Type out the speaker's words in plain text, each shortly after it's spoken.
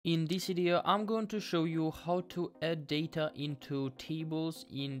In this video, I'm going to show you how to add data into tables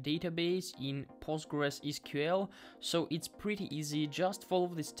in database in Postgresql. So it's pretty easy, just follow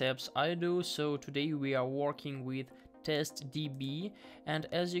the steps I do. So today we are working with testdb, and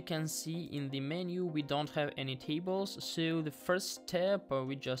as you can see in the menu, we don't have any tables. So the first step,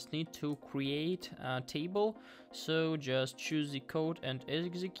 we just need to create a table. So just choose the code and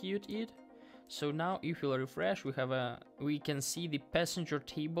execute it. So now if we'll refresh, we can see the passenger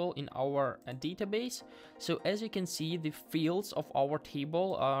table in our database. So as you can see, the fields of our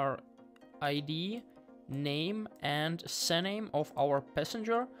table are ID, name and surname of our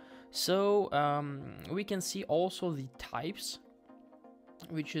passenger. So we can see also the types,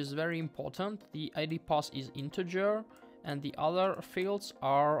 which is very important. The ID pass is integer and the other fields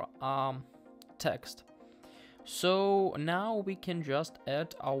are text. So now we can just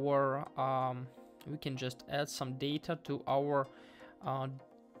add our some data to our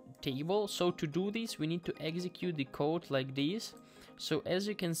table. So to do this, we need to execute the code like this. So as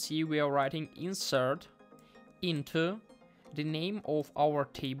you can see, we are writing insert into the name of our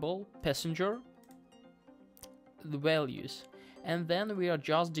table, passenger, the values, and then we are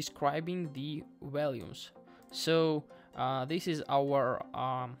just describing the values. So this is our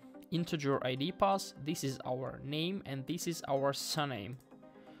integer ID pass, this is our name, and this is our surname.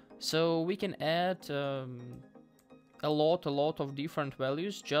 So we can add a lot of different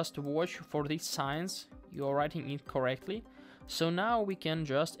values. Just watch for these signs, you are writing it correctly. So now we can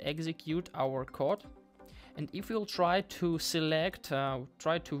just execute our code, and if we'll try to select,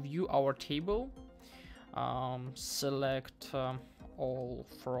 try to view our table, select all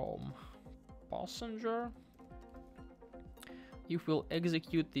from passenger. If we'll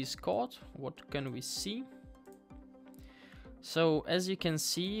execute this code, what can we see? So as you can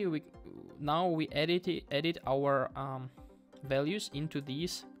see, we edit our values into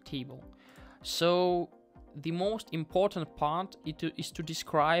this table. So the most important part is to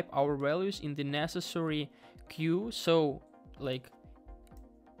describe our values in the necessary queue. So like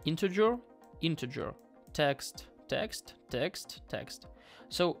integer, integer, text, text, text, text.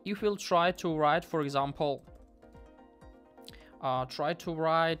 So if we'll try to write, for example,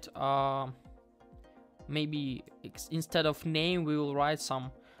 maybe instead of name we will write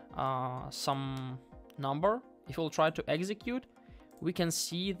some number. If we'll try to execute, we can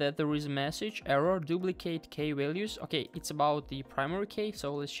see that there is a message error, duplicate key values. Okay, it's about the primary key,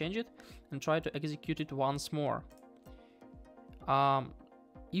 so let's change it and try to execute it once more.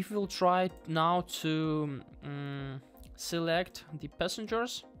 If we'll try now to select the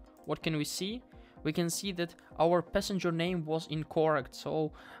passengers, what can we see? We can see that our passenger name was incorrect.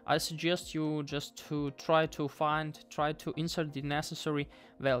 So I suggest you just to try to insert the necessary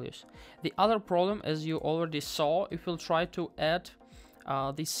values. The other problem, as you already saw, if we'll try to add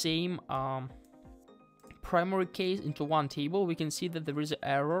the same primary case into one table, we can see that there is an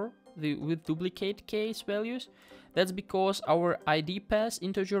error with duplicate case values. That's because our ID pass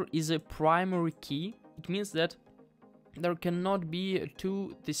integer is a primary key. It means that there cannot be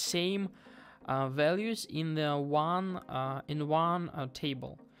the same values in one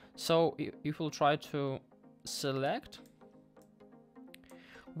table. So if we'll try to select,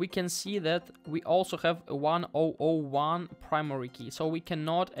 we can see that we also have a 1001 primary key, so we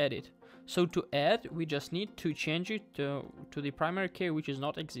cannot add it. So to add, we just need to change it to the primary key, which does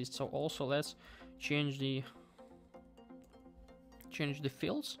not exist. So also let's change the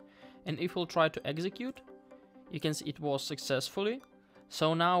fields, and if we'll try to execute, you can see it was successfully.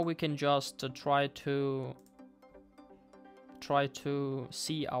 So now we can just try to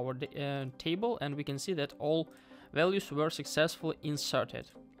see our table, and we can see that all values were successfully inserted.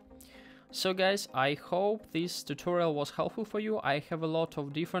 So guys, I hope this tutorial was helpful for you. I have a lot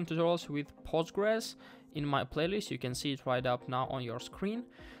of different tutorials with Postgres in my playlist. You can see it right up now on your screen.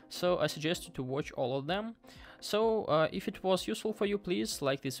 So I suggest you to watch all of them. So if it was useful for you, please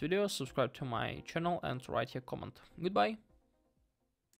like this video, subscribe to my channel and write your comment. Goodbye.